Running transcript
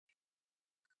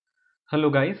Hello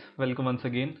guys, welcome once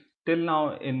again. Till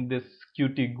now in this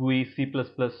QT GUI C++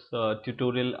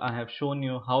 tutorial, I have shown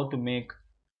you how to make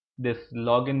this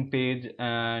login page,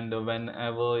 and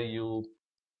whenever you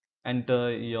enter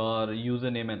your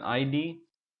username and ID,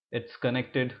 it's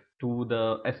connected to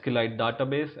the SQLite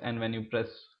database, and when you press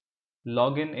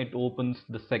login, it opens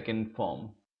the second form.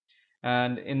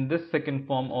 And in this second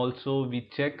form also we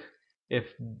check if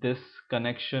this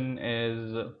connection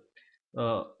is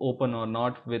open or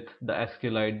not with the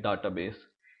SQLite database.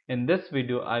 In this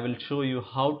video I will show you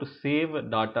how to save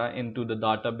data into the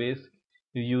database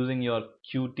using your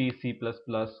Qt C++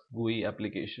 GUI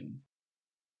application.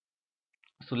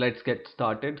 So let's get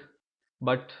started.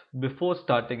 But before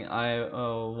starting, I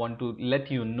want to let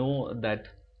you know that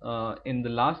in the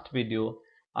last video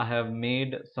I have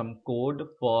made some code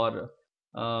for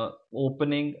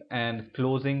opening and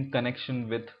closing connection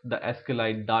with the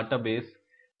SQLite database.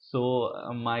 So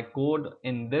my code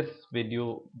in this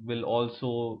video will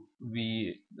also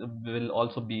be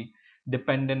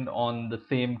dependent on the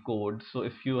same code. So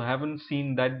if you haven't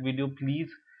seen that video,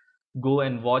 please go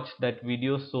and watch that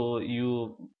video so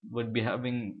you would be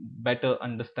having better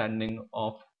understanding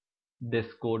of this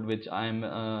code which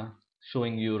I'm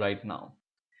showing you right now.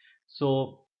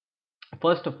 So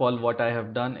first of all, what I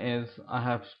have done is I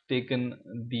have taken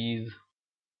these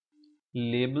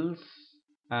labels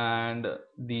and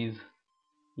these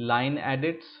line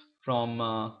edits from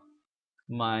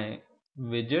my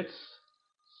widgets.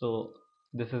 So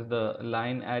this is the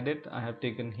line edit I have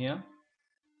taken here.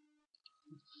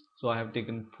 So I have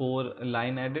taken 4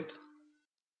 line edit,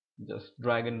 just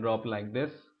drag and drop like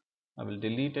this. I will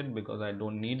delete it because I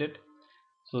don't need it.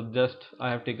 So just I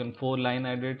have taken 4 line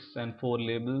edits and 4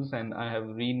 labels, and I have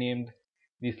renamed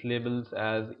these labels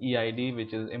as EID,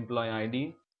 which is employee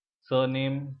ID,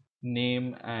 surname,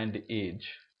 name and age.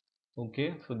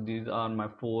 Okay, so these are my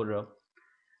 4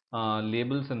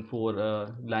 labels and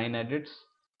 4 line edits,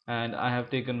 and I have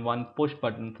taken one push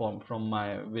button from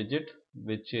my widget,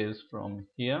 which is from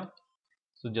here.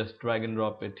 So just drag and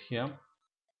drop it here,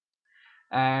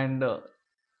 and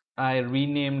I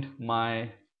renamed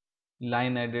my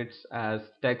line edits as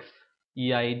text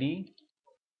EID,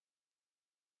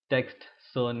 text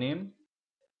surname,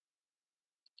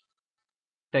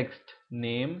 text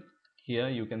name, here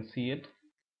you can see it,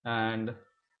 and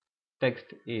text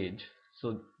age.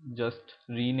 So just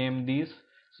rename these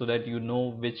so that you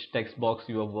know which text box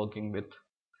you are working with.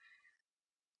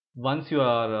 Once you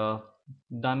are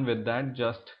done with that,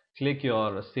 just click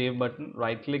your save button,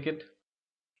 right click it,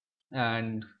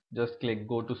 and just click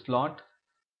go to slot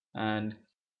and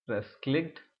press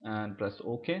clicked and press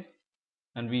OK,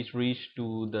 and we reach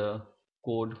to the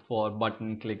code for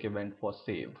button click event for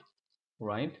save,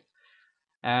 right?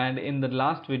 And in the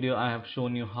last video I have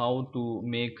shown you how to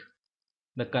make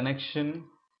the connection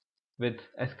with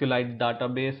SQLite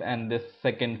database and this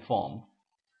second form.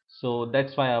 So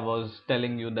that's why I was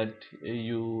telling you that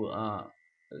you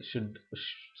should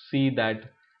see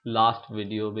that last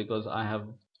video, because I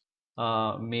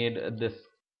have made this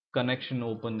connection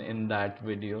open in that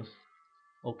videos.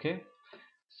 Okay,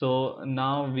 so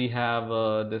now we have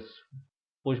this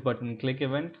push button click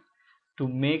event. To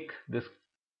make this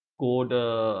code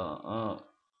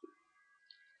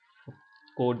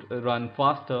code run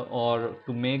faster, or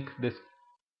to make this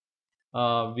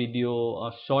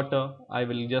video shorter, I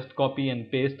will just copy and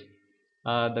paste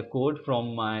the code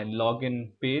from my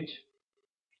login page.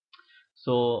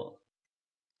 So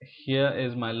here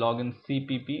is my login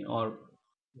CPP, or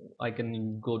I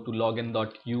can go to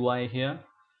login.ui here.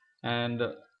 And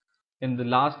in the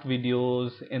last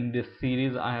videos in this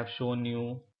series I have shown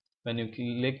you, when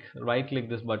you right click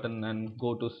this button and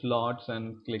go to slots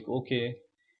and click OK,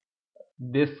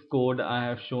 this code I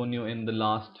have shown you in the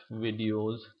last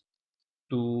videos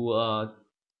to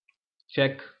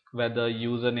check whether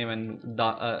username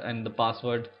and the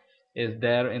password is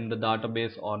there in the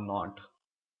database or not.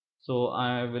 So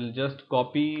I will just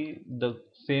copy the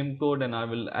same code and I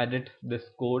will edit this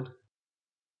code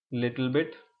little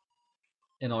bit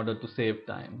in order to save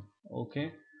time.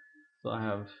 Okay, so I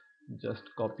have just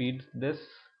copied this,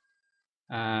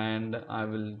 and I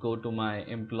will go to my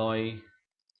employee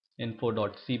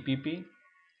info.cpp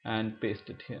and paste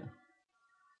it here.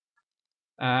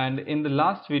 And in the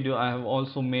last video I have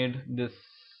also made this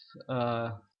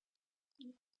con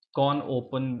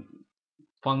open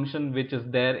function which is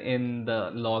there in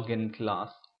the login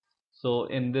class. So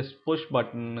in this push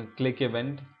button click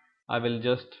event I will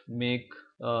just make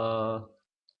the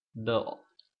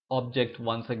object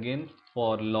once again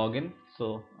for login.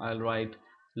 So I'll write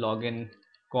login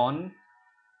con.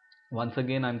 Once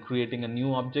again I'm creating a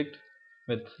new object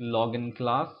with login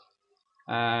class,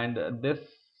 and this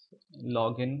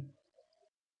login,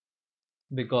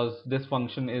 because this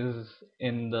function is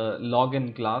in the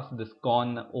login class, this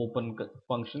con open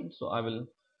function, so I will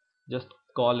just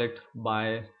call it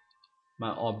by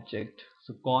my object.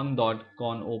 So con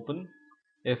open,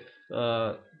 if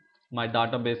my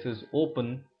database is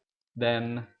open,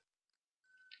 then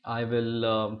I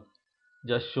will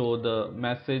just show the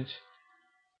message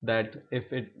that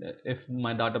if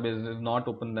my database is not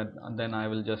open, then I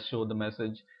will just show the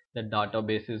message that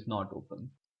database is not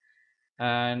open.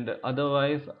 And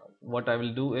otherwise what I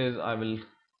will do is I will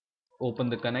open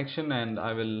the connection and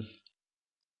I will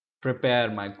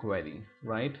prepare my query,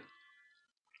 right?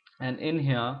 And in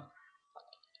here,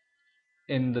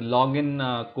 in the login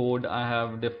code, I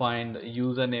have defined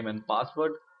username and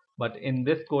password, but in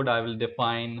this code I will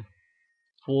define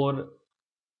 4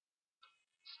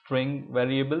 string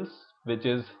variables, which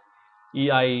is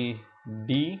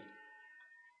EID,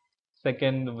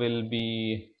 second will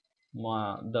be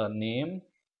the name,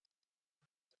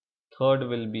 third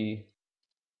will be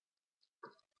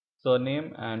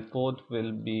surname, and fourth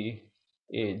will be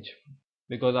age,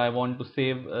 because I want to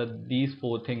save these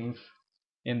 4 things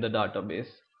in the database.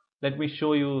 Let me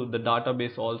show you the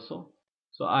database also.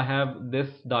 So I have this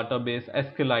database,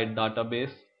 SQLite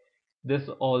database. This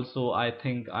also I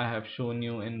think I have shown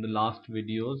you in the last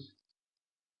videos.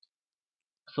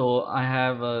 So I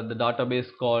have the database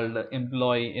called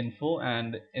employee info,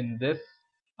 and in this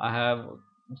I have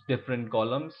different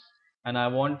columns, and I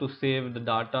want to save the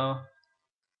data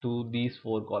to these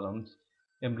 4 columns: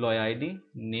 employee ID,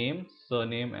 name,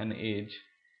 surname, and age.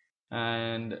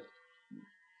 And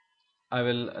I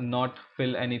will not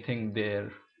fill anything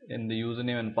there in the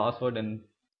username and password and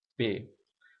pay.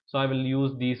 So I will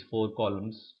use these 4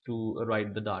 columns to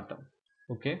write the data.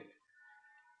 Okay,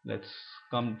 let's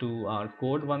come to our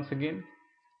code once again,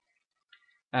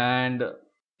 and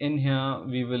in here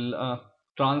we will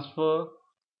transfer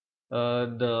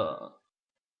the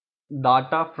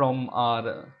data from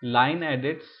our line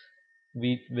edits,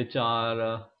 which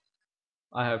are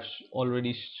I have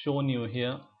already shown you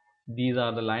here. These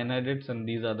are the line edits and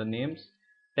these are the names.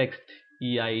 Text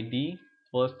EID,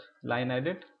 first line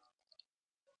edit.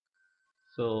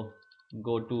 So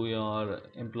go to your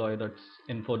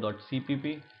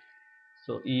employee.info.cpp.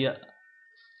 So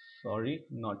sorry,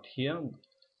 not here,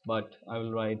 but I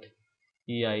will write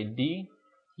EID,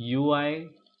 UI,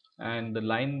 and the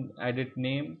line edit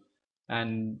name,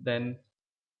 and then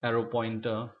arrow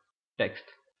pointer text.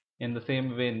 In the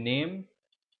same way, name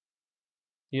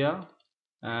here,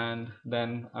 and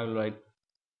then I will write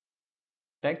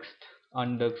text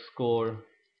underscore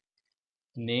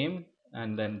name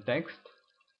and then text,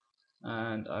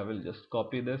 and I will just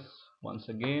copy this once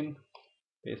again,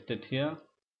 paste it here.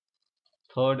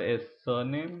 Third is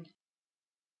surname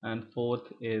and fourth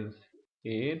is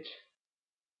age.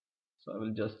 So I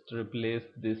will just replace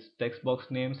this text box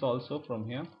names also from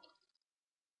here.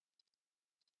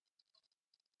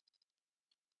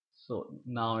 So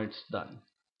now it's done.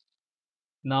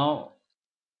 Now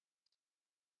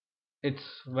it's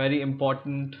very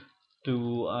important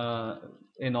to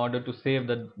in order to save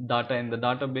the data in the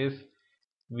database,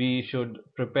 we should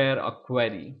prepare a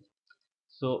query.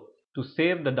 So to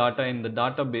save the data in the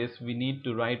database, we need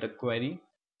to write a query.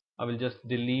 I will just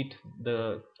delete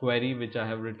the query which I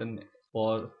have written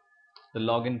for the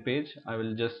login page. I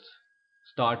will just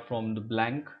start from the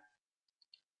blank,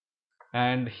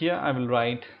 and here I will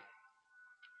write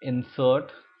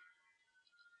insert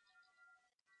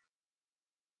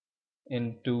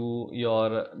into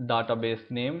your database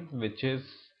name, which is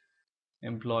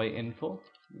employee info.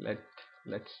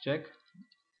 Let's check.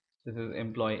 This is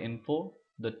employee info,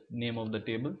 the name of the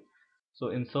table. So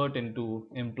insert into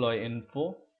employee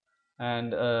info,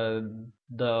 and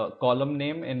the column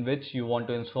name in which you want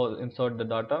to insert the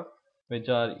data, which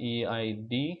are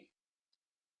EID,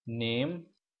 name,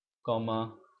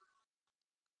 comma,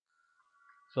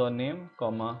 surname,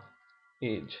 comma,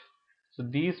 age. So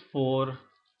these 4,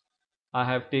 I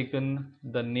have taken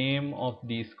the name of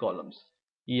these columns: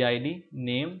 EID,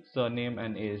 name, surname,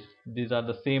 and age. These are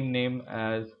the same name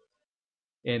as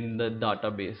in the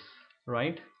database,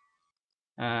 right?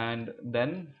 And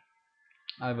then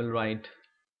I will write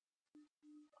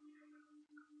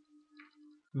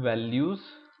values,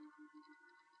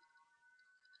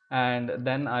 and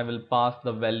then I will pass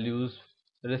the values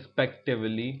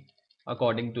respectively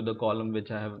according to the column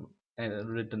which I have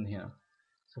written here.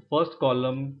 So first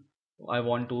column, I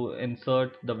want to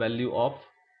insert the value of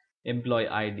employee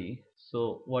ID.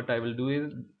 So what I will do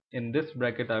is, in this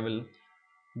bracket I will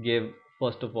give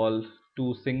first of all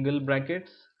 2 single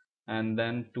brackets and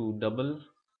then 2 double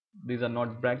these are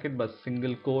not bracket but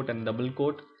single quote and double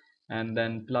quote, and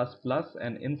then plus plus,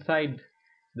 and inside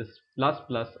this plus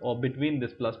plus or between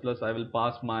this plus plus I will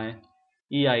pass my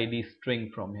EID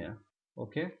string from here.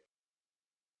 Okay,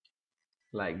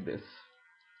 like this.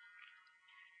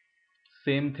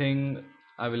 Same thing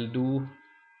I will do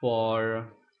for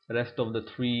rest of the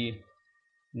three: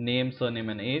 name, surname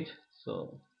and age.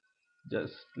 So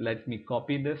just let me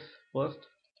copy this first.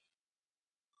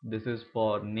 This is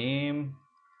for name,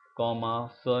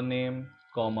 comma, surname,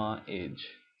 comma, age.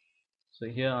 So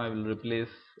here I will replace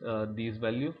these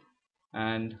value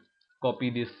and copy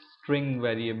this string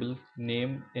variable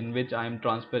name in which I am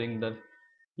transferring the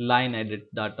line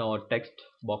edit data or text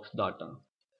box data.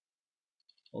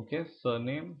 Okay,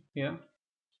 surname here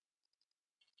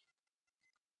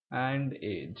and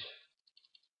age.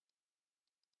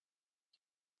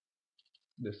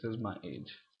 This is my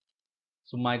age.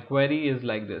 So my query is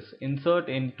like this: insert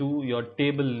into your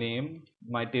table name,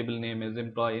 my table name is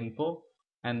employee info,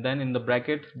 and then in the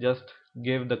bracket just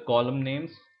give the column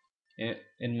names,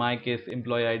 in my case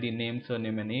employee ID, name,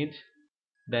 surname and age,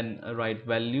 then write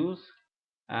values,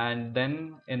 and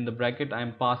then in the bracket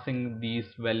I'm passing these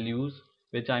values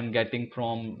which I'm getting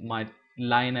from my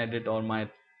line edit or my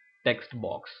text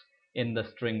box in the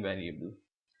string variable.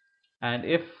 And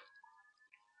if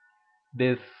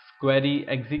this query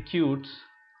executes,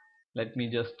 let me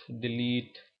just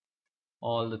delete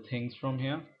all the things from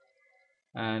here,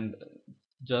 and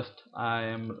just I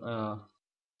am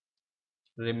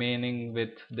remaining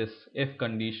with this if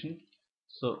condition.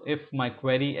 So if my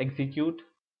query execute,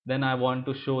 then I want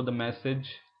to show the message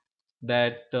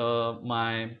that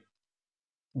my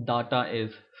data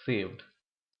is saved.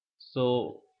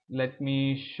 So let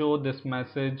me show this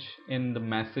message in the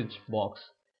message box.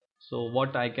 So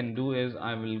what I can do is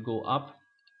I will go up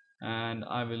and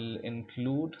I will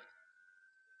include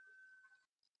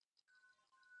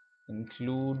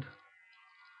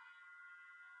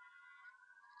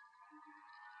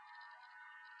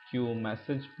Q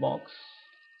message box,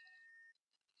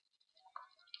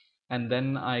 and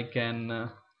then I can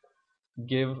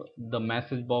give the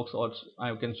message box, or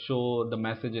I can show the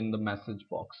message in the message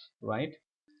box, right?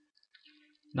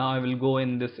 Now I will go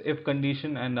in this if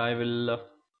condition and I will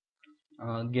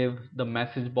give the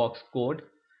message box code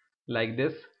like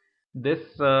this. This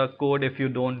code, if you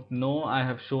don't know, I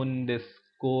have shown this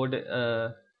code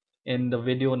in the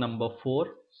video number 4,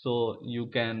 so you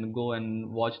can go and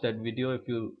watch that video if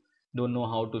you don't know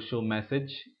how to show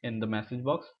message in the message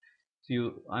box.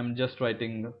 So I'm just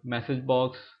writing message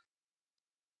box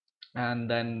and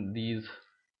then these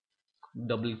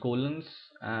double colons,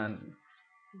 and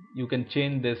you can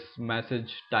change this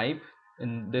message type.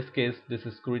 In this case this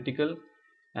is critical,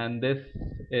 and this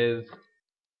is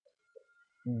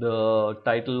the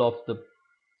title of the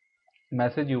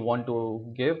message you want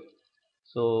to give.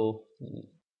 So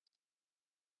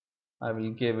I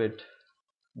will give it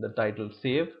the title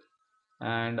save,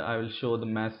 and I will show the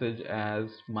message as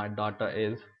my data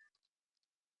is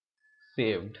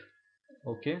saved.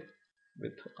 Okay,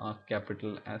 with a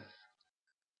capital S,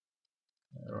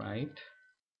 right?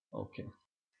 Okay,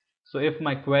 so if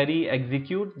my query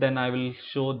execute, then I will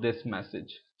show this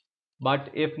message.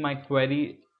 But if my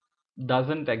query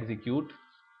doesn't execute,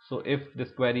 so if this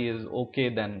query is okay,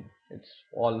 then it's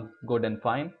all good and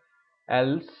fine.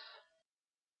 Else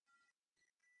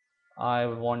I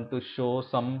want to show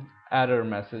some error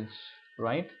message,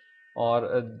 right? Or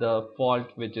the fault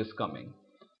which is coming.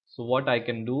 So what I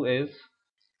can do is,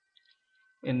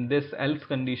 in this else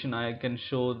condition I can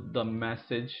show the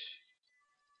message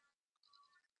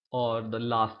or the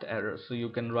last error. So you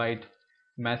can write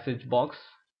message box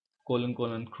colon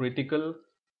colon critical,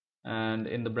 and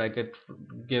in the bracket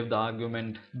give the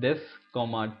argument this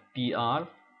comma tr,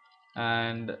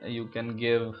 and you can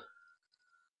give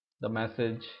the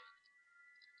message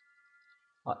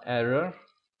error,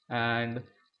 and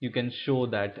you can show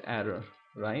that error,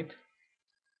 right?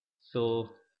 So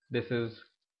this is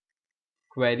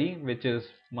query, which is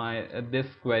my this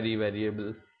query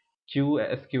variable, q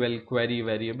sql query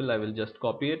variable. I will just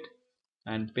copy it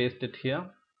and paste it here,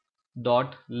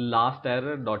 dot last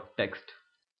error dot text.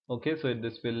 Okay, so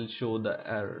this will show the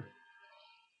error.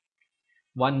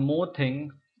 One more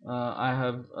thing, I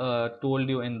have told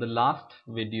you in the last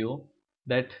video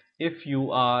that if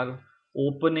you are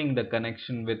opening the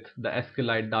connection with the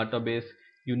SQLite database,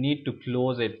 you need to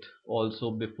close it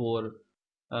also before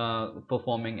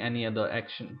performing any other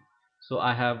action. So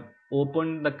I have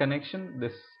opened the connection,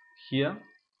 this here,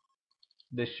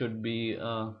 this should be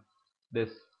this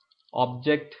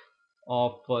object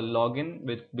of login,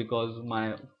 because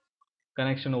my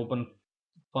connection open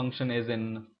function is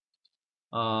in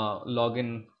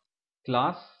login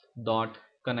class dot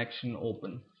connection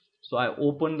open. So I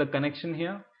open the connection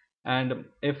here, and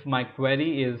if my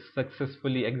query is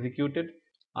successfully executed,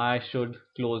 I should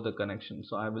close the connection.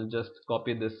 So I will just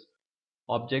copy this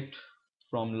object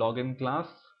from login class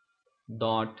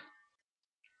dot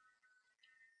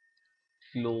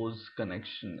close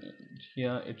connection.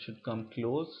 Here it should come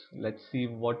close. Let's see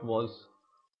what was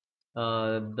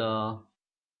the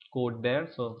code there.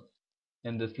 So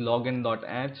in this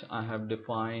login.h, I have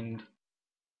defined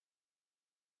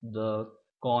the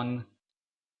con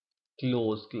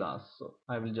close class. So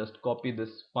I will just copy this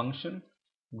function,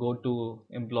 go to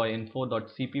employee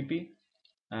info.cpp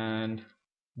and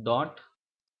dot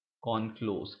con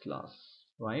close class,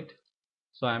 right?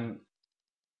 So I'm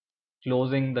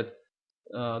closing the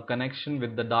connection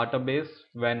with the database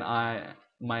when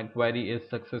my query is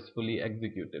successfully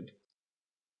executed,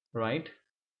 right?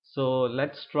 So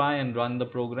let's try and run the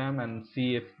program and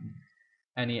see if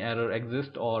any error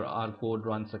exists or our code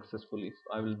runs successfully.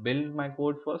 So I will build my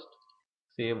code first,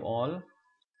 save all,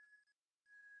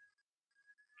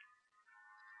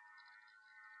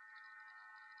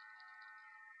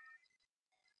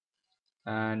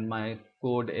 and my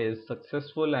code is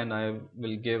successful, and I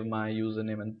will give my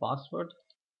username and password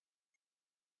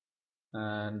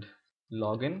and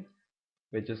login,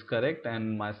 which is correct,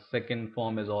 and my second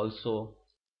form is also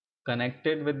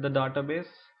connected with the database.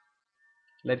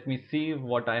 Let me see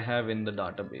what I have in the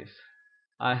database.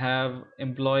 I have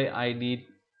employee ID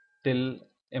till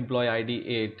employee ID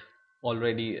 8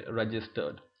 already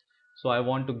registered. So I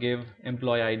want to give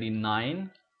employee ID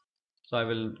 9. So I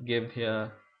will give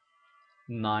here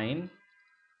 9,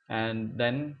 and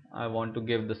then I want to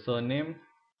give the surname,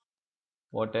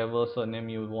 whatever surname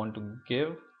you want to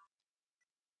give,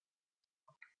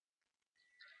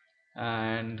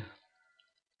 and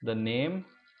the name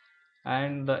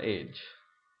and the age.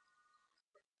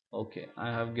 Okay,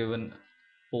 I have given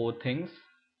 4 things,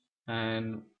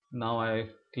 and now I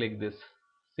click this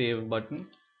save button,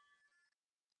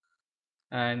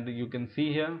 and you can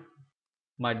see here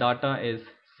my data is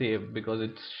saved because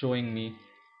it's showing me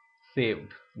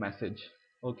saved message.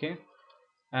 Okay,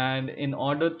 and in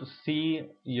order to see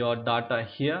your data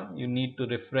here, you need to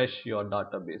refresh your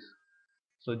database.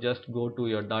 So just go to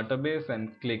your database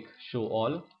and click show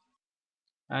all,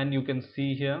 and you can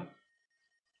see here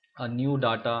a new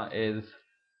data is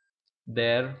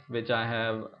there which I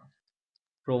have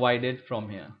provided from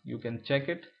here. You can check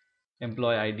it.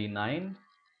 Employee ID 9,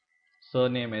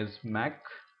 surname is Mac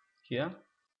here,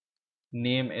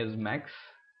 name is Max,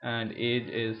 and age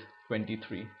is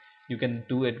 23. You can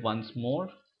do it once more.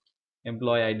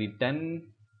 Employee ID 10,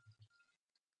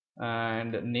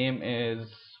 and name is,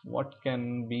 what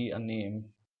can be a name?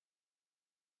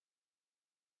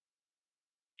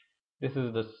 This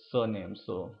is the surname,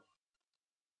 so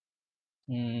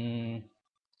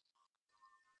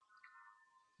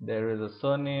there is a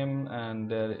surname and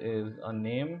there is a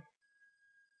name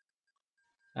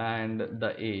and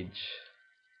the age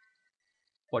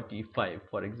 45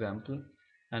 for example,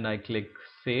 and I click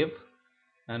save,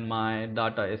 and my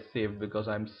data is saved because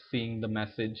I'm seeing the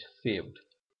message saved.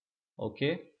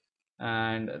 Okay,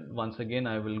 and once again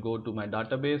I will go to my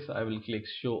database, I will click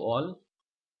show all,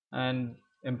 and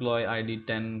employee ID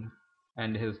 10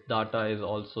 and his data is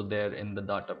also there in the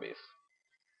database.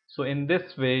 So in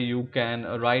this way you can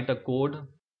write a code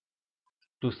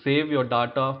to save your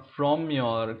data from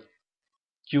your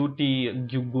QT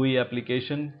GUI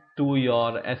application to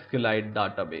your SQLite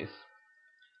database.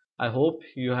 I hope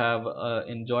you have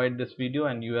enjoyed this video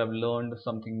and you have learned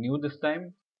something new this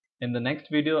time. In the next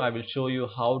video, I will show you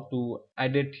how to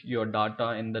edit your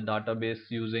data in the database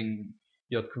using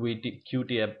your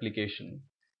QT application.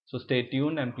 So stay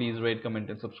tuned and please rate, comment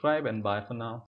and subscribe, and bye for now.